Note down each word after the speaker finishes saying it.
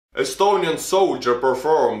Estonian soldier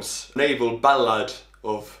performs naval ballad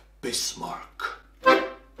of Bismarck. Bismarck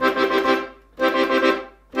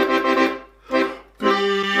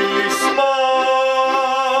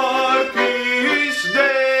is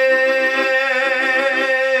dead.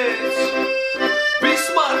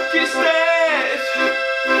 Bismarck is dead.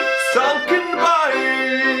 Sunken by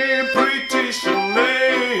British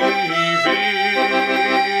Navy.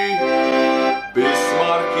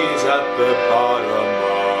 Bismarck is at the bottom of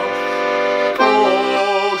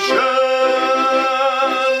ocean.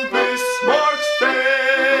 Bismarck's dead.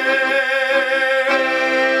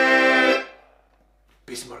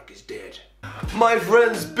 Bismarck is dead. My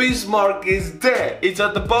friends, Bismarck is dead. It's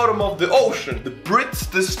at the bottom of the ocean. The Brits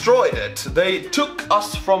destroyed it. They took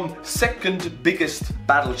us from second biggest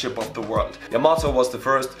battleship of the world. Yamato was the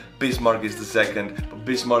first, Bismarck is the second, but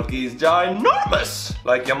Bismarck is ginormous,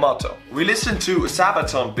 like Yamato. We listened to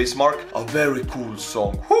Sabaton Bismarck, a very cool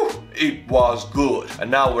song. Whew, it was good.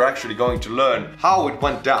 And now we're actually going to learn how it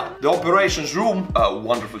went down. The Operations Room, a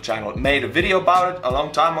wonderful channel, made a video about it a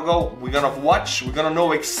long time ago. We're gonna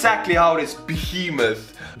know exactly how this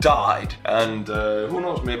behemoth died. And who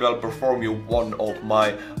knows, maybe I'll perform you one of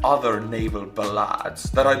my other naval ballads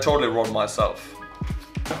that I totally wrote myself.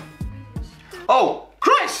 Oh,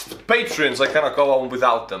 Christ! Patrons, I cannot go on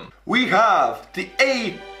without them. We have the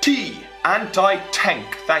AT,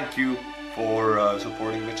 anti-tank. Thank you for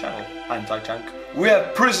supporting the channel, anti-tank. We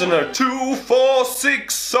have Prisoner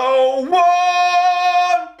 24601!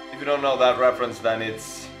 If you don't know that reference, then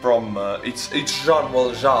it's from, it's Jean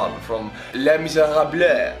Valjean from Les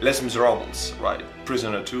Miserables, right?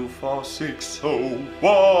 Prisoner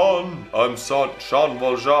 24601. I'm Jean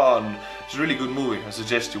Valjean. It's a really good movie, I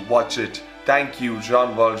suggest you watch it. Thank you,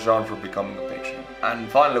 Jean Valjean, for becoming a patron. And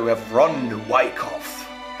finally, we have Ron Wyckoff.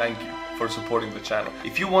 Thank you for supporting the channel.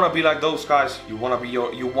 If you want to be like those guys, you want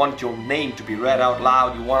your name to be read out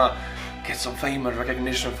loud, you want to get some fame and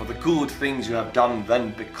recognition for the good things you have done,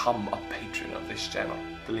 then become a patron of this channel.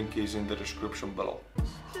 The link is in the description below.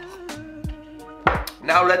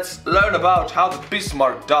 Now let's learn about how the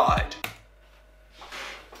Bismarck died.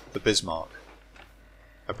 The Bismarck,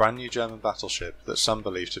 a brand new German battleship that some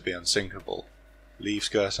believe to be unsinkable, leaves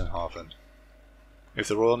Gertenhaven. If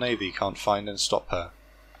the Royal Navy can't find and stop her,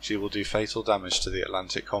 she will do fatal damage to the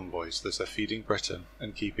Atlantic convoys that are feeding Britain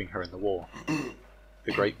and keeping her in the war.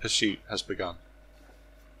 The great pursuit has begun.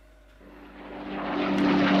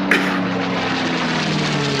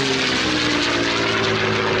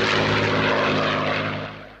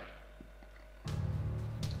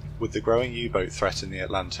 With the growing U-boat threat in the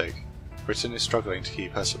Atlantic, Britain is struggling to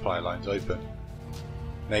keep her supply lines open.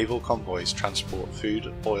 Naval convoys transport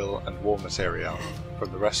food, oil and war material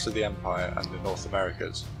from the rest of the Empire and the North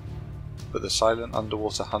Americas, but the silent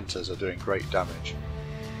underwater hunters are doing great damage.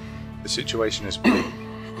 The situation is bleak,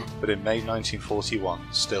 but in May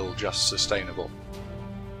 1941 still just sustainable.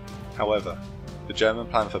 However, the German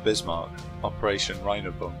plan for Bismarck, Operation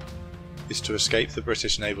Rheinebum, is to escape the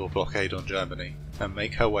British naval blockade on Germany and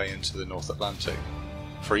make her way into the North Atlantic,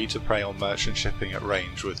 free to prey on merchant shipping at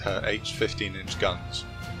range with her 15-inch guns,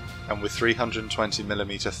 and with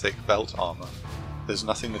 320mm thick belt armour, there's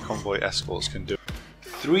nothing the convoy escorts can do.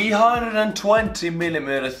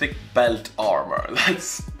 320mm thick belt armor,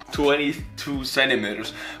 that's 22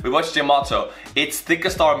 centimeters. We watched Yamato. Its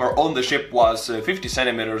thickest armor on the ship was 50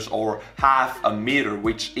 centimeters or half a meter,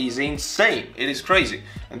 which is insane. It is crazy.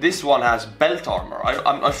 And this one has belt armor.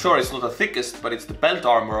 I'm sure it's not the thickest, but it's the belt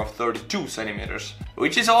armor of 32 centimeters,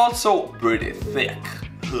 which is also pretty thick,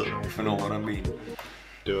 if you know what I mean.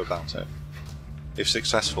 Do about it. If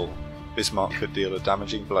successful, Bismarck could deal a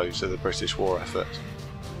damaging blow to the British war effort.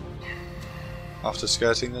 After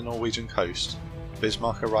skirting the Norwegian coast,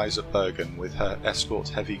 Bismarck arrives at Bergen with her escort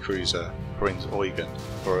heavy cruiser Prinz Eugen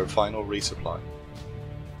for a final resupply.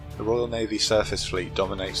 The Royal Navy surface fleet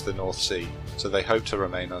dominates the North Sea, so they hope to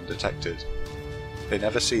remain undetected. They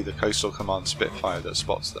never see the Coastal Command Spitfire that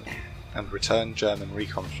spots them, and return German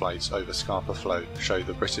recon flights over Scapa Flow show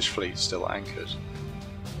the British fleet still anchored.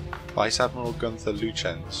 Vice Admiral Gunther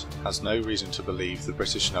Lütjens has no reason to believe the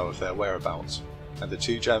British know of their whereabouts, and the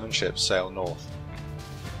two German ships sail north.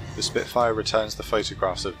 The Spitfire returns the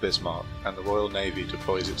photographs of Bismarck, and the Royal Navy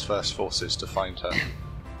deploys its first forces to find her.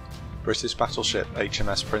 British battleship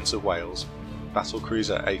HMS Prince of Wales,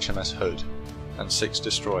 battlecruiser HMS Hood, and 6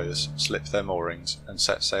 destroyers slip their moorings and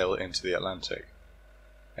set sail into the Atlantic.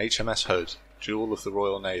 HMS Hood, jewel of the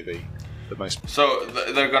Royal Navy, the most... So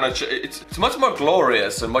they're gonna... It's much more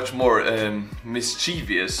glorious and much more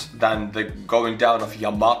mischievous than the going down of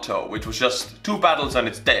Yamato, which was just 2 battles and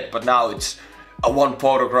it's dead, but now it's one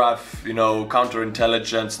photograph, you know,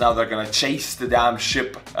 counterintelligence. Now they're gonna chase the damn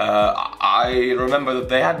ship. I remember that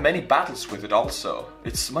they had many battles with it also.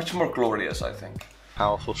 It's much more glorious, I think.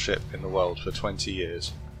 Powerful ship in the world for 20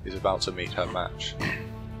 years is about to meet her match.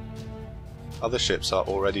 Other ships are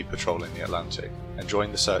already patrolling the Atlantic and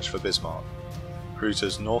join the search for Bismarck.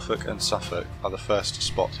 Cruisers Norfolk and Suffolk are the first to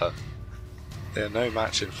spot her. They are no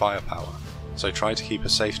match in firepower, so try to keep a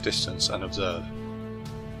safe distance and observe.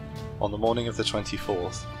 On the morning of the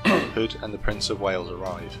 24th, Hood and the Prince of Wales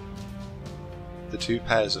arrive. The two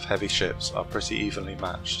pairs of heavy ships are pretty evenly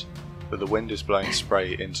matched, but the wind is blowing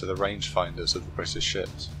spray into the rangefinders of the British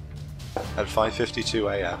ships. At 5:52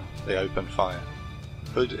 AM, they open fire.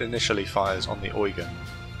 Hood initially fires on the Eugen,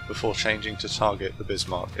 before changing to target the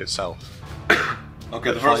Bismarck itself. Okay,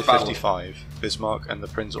 at 5:55, Bismarck and the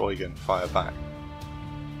Prinz Eugen fire back.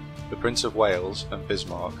 The Prince of Wales and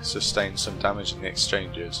Bismarck sustain some damage in the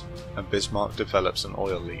exchanges, and Bismarck develops an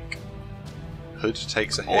oil leak. Hood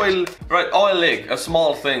takes a hit. Oil leak, a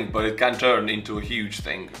small thing, but it can turn into a huge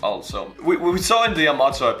thing also. We saw in the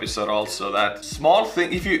Yamato episode also that small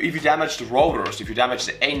thing, if you damage the rotors, if you damage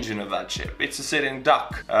the engine of that ship, it's a sitting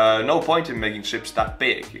duck. No point in making ships that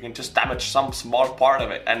big. You can just damage some small part of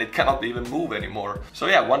it and it cannot even move anymore. So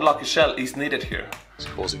yeah, one lucky shell is needed here. It's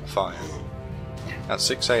causing fire. At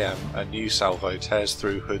 6 AM, a new salvo tears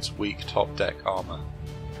through Hood's weak top deck armour.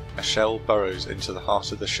 A shell burrows into the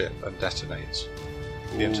heart of the ship and detonates.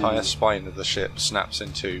 The entire spine of the ship snaps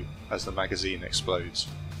in two as the magazine explodes.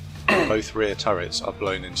 Both rear turrets are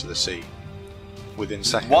blown into the sea. Within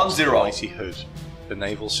seconds, the mighty Hood, the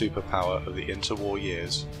naval superpower of the interwar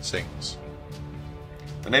years, sinks.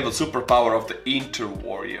 The naval superpower of the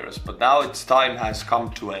interwar years, but now its time has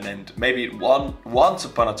come to an end. Maybe once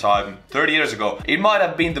upon a time, 30 years ago, it might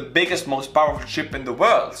have been the biggest, most powerful ship in the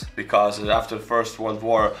world, because after the First World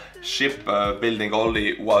War, ship building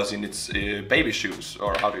only was in its baby shoes,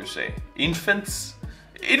 or how do you say, infants?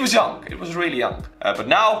 It was young, it was really young. But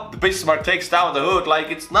now, the Bismarck takes down the Hood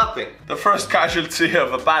like it's nothing. The first casualty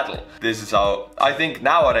of a battle. This is how, I think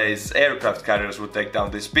nowadays, aircraft carriers would take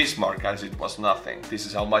down this Bismarck as it was nothing. This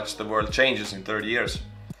is how much the world changes in 30 years.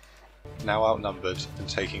 Now outnumbered and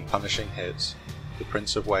taking punishing hits, the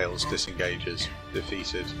Prince of Wales disengages,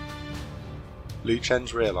 defeated.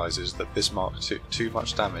 Lutyens realises that Bismarck took too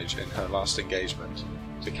much damage in her last engagement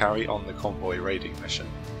to carry on the convoy raiding mission.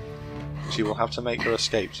 She will have to make her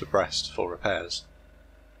escape to Brest for repairs.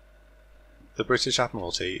 The British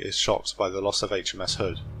Admiralty is shocked by the loss of HMS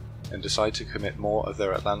Hood and decide to commit more of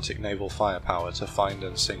their Atlantic naval firepower to find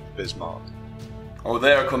and sink Bismarck. Oh,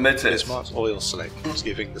 they are committed. Bismarck's oil slick is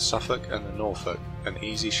giving the Suffolk and the Norfolk an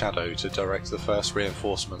easy shadow to direct the first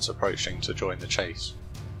reinforcements approaching to join the chase.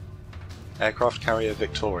 Aircraft carrier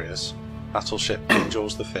Victorious, battleship King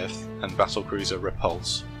George V and battlecruiser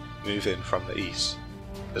Repulse move in from the east.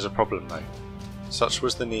 There's a problem though. Such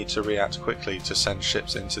was the need to react quickly to send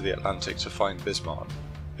ships into the Atlantic to find Bismarck.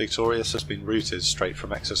 Victorious has been routed straight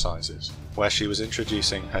from exercises, where she was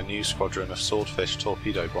introducing her new squadron of Swordfish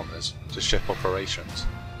torpedo bombers to ship operations.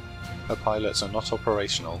 Her pilots are not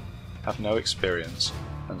operational, have no experience,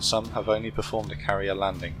 and some have only performed a carrier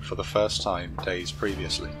landing for the first time days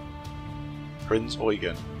previously. Prinz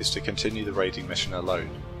Eugen is to continue the raiding mission alone.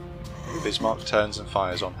 Bismarck turns and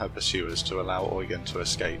fires on her pursuers to allow Eugen to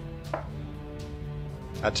escape.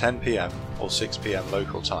 At 10 PM or 6 PM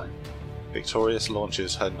local time, Victorious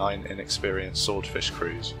launches her 9 inexperienced Swordfish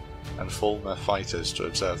crews and Fulmer fighters to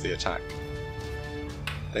observe the attack.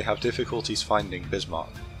 They have difficulties finding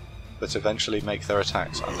Bismarck, but eventually make their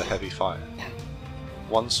attacks under heavy fire.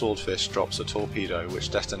 One Swordfish drops a torpedo which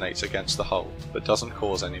detonates against the hull, but doesn't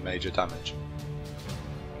cause any major damage.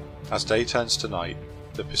 As day turns to night,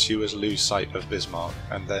 the pursuers lose sight of Bismarck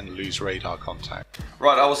and then lose radar contact.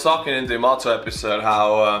 Right, I was talking in the Yamato episode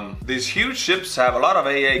how these huge ships have a lot of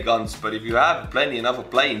AA guns, but if you have plenty enough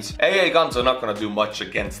of planes, AA guns are not going to do much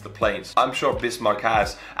against the planes. I'm sure Bismarck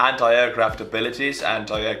has anti-aircraft abilities,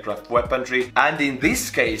 anti-aircraft weaponry, and in this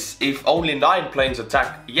case, if only 9 planes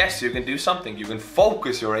attack, yes, you can do something. You can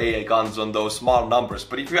focus your AA guns on those small numbers,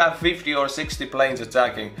 but if you have 50 or 60 planes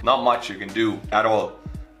attacking, not much you can do at all.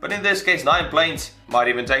 But in this case, 9 planes might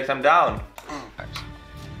even take them down.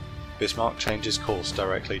 Bismarck changes course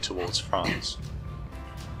directly towards France.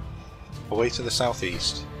 Away to the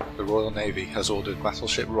southeast, the Royal Navy has ordered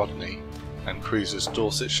battleship Rodney and cruisers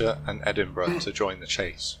Dorsetshire and Edinburgh to join the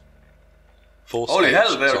chase. 4 Holy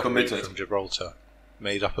hell, they're stages committed. from Gibraltar,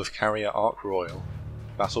 made up of carrier Ark Royal,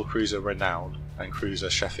 battlecruiser Renown and cruiser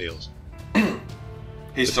Sheffield.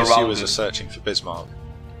 He's the surrounded. pursuers are searching for Bismarck.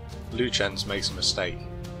 Lutyens makes a mistake.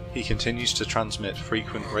 He continues to transmit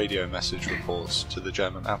frequent radio message reports to the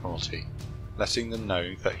German Admiralty, letting them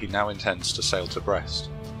know that he now intends to sail to Brest.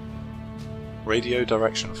 Radio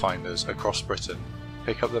direction finders across Britain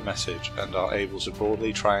pick up the message and are able to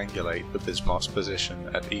broadly triangulate the Bismarck's position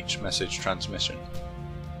at each message transmission.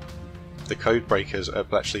 The code breakers at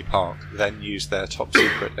Bletchley Park then use their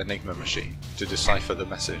top-secret Enigma machine to decipher the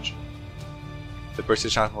message. The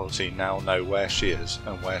British Admiralty now know where she is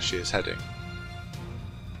and where she is heading.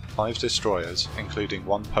 5 destroyers, including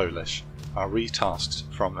 1 Polish, are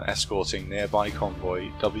retasked from escorting nearby convoy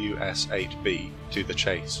WS-8B to the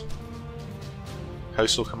chase.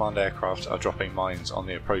 Coastal Command aircraft are dropping mines on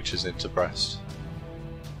the approaches into Brest.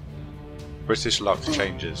 British luck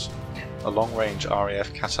changes. A long-range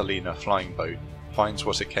RAF Catalina flying boat finds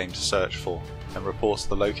what it came to search for and reports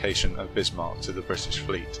the location of Bismarck to the British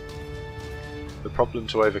fleet. The problem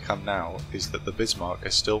to overcome now is that the Bismarck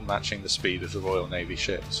is still matching the speed of the Royal Navy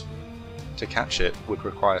ships. To catch it would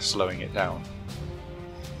require slowing it down.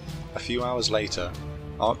 A few hours later,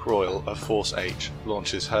 Ark Royal of Force H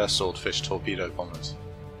launches her Swordfish torpedo bombers.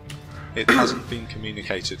 It hasn't been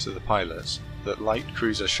communicated to the pilots that light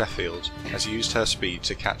cruiser Sheffield has used her speed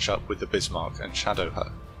to catch up with the Bismarck and shadow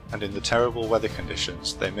her, and in the terrible weather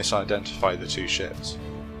conditions they misidentify the 2 ships.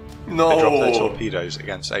 No. They drop their torpedoes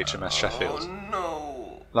against HMS Sheffield. Oh,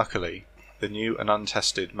 no. Luckily, the new and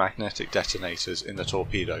untested magnetic detonators in the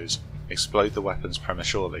torpedoes explode the weapons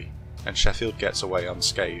prematurely, and Sheffield gets away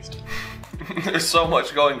unscathed. There's so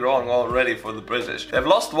much going wrong already for the British. They've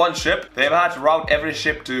lost 1 ship, they've had to route every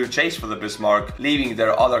ship to chase for the Bismarck, leaving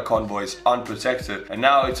their other convoys unprotected, and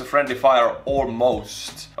now it's a friendly fire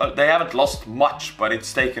almost. Well, they haven't lost much, but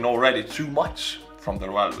it's taken already too much from the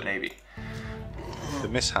Royal Navy. The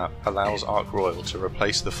mishap allows Ark Royal to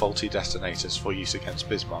replace the faulty detonators for use against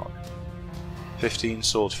Bismarck. 15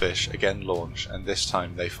 Swordfish again launch, and this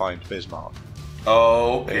time they find Bismarck.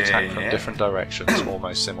 Okay. They attack from different directions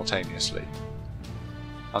almost simultaneously.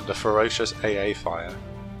 Under ferocious AA fire,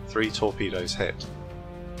 3 torpedoes hit.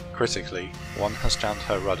 Critically, 1 has jammed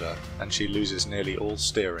her rudder and she loses nearly all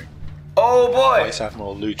steering. Oh boy! Vice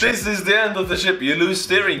Admiral Lucha. This is the end of the ship. You lose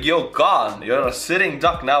steering, you're gone. You're a sitting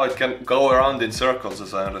duck now. It can go around in circles,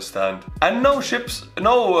 as I understand. And no ships,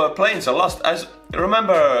 no planes are lost. As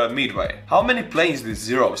remember Midway, how many planes did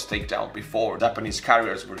Zeros take down before Japanese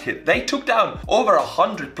carriers were hit? They took down over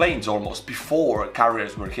 100 planes almost before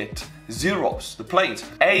carriers were hit. Zeros, the planes.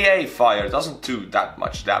 AA fire doesn't do that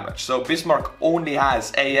much damage. So Bismarck only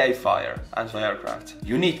has AA fire, anti-aircraft.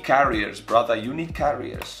 You need carriers, brother. You need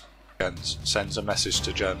carriers. Sends a message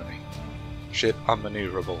to Germany. Ship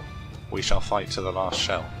unmaneuverable. We shall fight to the last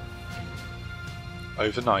shell.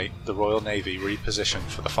 Overnight, the Royal Navy repositioned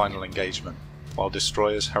for the final engagement, while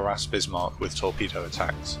destroyers harass Bismarck with torpedo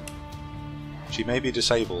attacks. She may be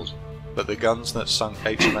disabled, but the guns that sunk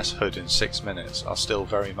HMS Hood in 6 minutes are still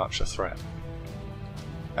very much a threat.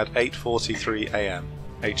 At 8:43 AM,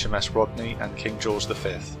 HMS Rodney and King George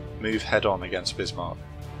V move head-on against Bismarck.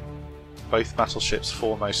 Both battleships'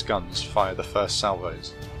 foremost guns fire the first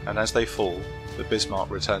salvos, and as they fall, the Bismarck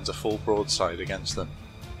returns a full broadside against them.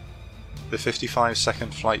 The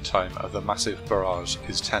 55-second flight time of the massive barrage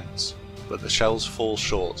is tense, but the shells fall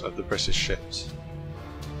short of the British ships.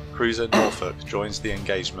 Cruiser Norfolk joins the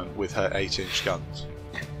engagement with her 8-inch guns.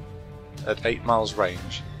 At 8 miles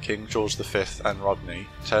range, King George V and Rodney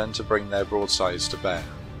turn to bring their broadsides to bear,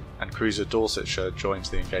 and cruiser Dorsetshire joins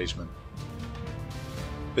the engagement.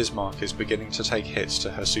 Bismarck is beginning to take hits to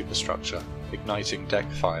her superstructure, igniting deck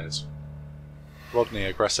fires. Rodney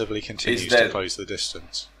aggressively continues to close the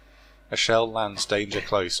distance. A shell lands danger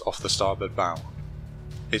close off the starboard bow.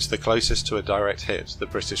 It's the closest to a direct hit the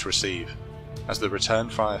British receive, as the return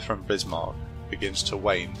fire from Bismarck begins to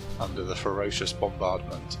wane under the ferocious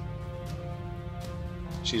bombardment.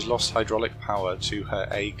 She's lost hydraulic power to her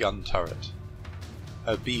A gun turret.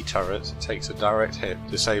 Her B turret takes a direct hit,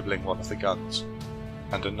 disabling one of the guns,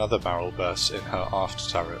 and another barrel bursts in her aft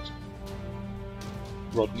turret.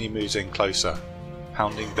 Rodney moves in closer,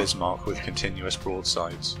 pounding Bismarck with continuous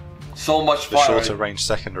broadsides. So much The fire. shorter range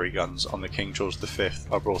secondary guns on the King George V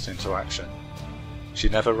are brought into action. She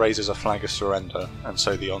never raises a flag of surrender, and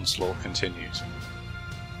so the onslaught continues.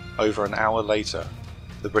 Over an hour later,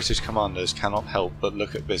 the British commanders cannot help but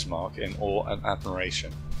look at Bismarck in awe and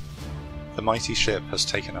admiration. The mighty ship has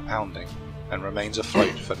taken a pounding, and remains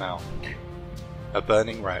afloat for now. A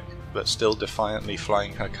burning wreck, but still defiantly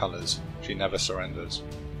flying her colours, she never surrenders.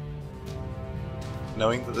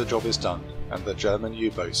 Knowing that the job is done, and that German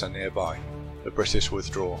U-boats are nearby, the British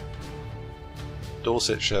withdraw.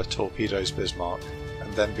 Dorsetshire torpedoes Bismarck,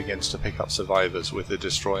 and then begins to pick up survivors with the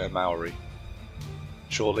destroyer Maori.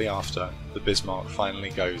 Shortly after, the Bismarck finally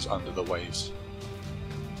goes under the waves.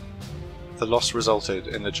 The loss resulted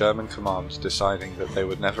in the German command deciding that they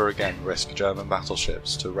would never again risk German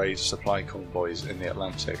battleships to raid supply convoys in the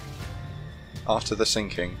Atlantic. After the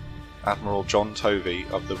sinking, Admiral John Tovey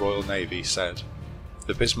of the Royal Navy said,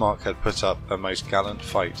 "The Bismarck had put up a most gallant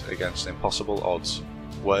fight against impossible odds,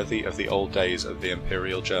 worthy of the old days of the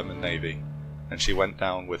Imperial German Navy, and she went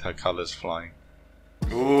down with her colours flying."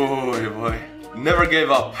 Oh boy. Never gave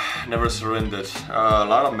up, never surrendered. A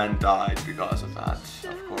lot of men died because of that,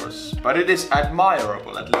 of course. But it is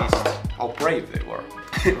admirable, at least, how brave they were.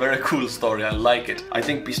 Very cool story, I like it. I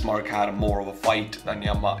think Bismarck had more of a fight than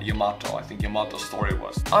Yamato. I think Yamato's story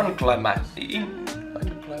was unclimactic.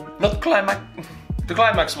 The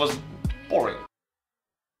climax was boring.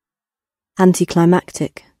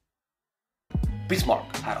 Anticlimactic.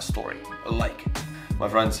 Bismarck had a story, I like it. My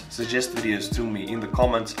friends, suggest videos to me in the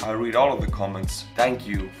comments. I read all of the comments. Thank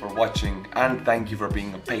you for watching and thank you for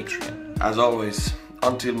being a Patreon. As always,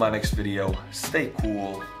 until my next video, stay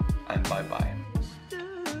cool and bye bye.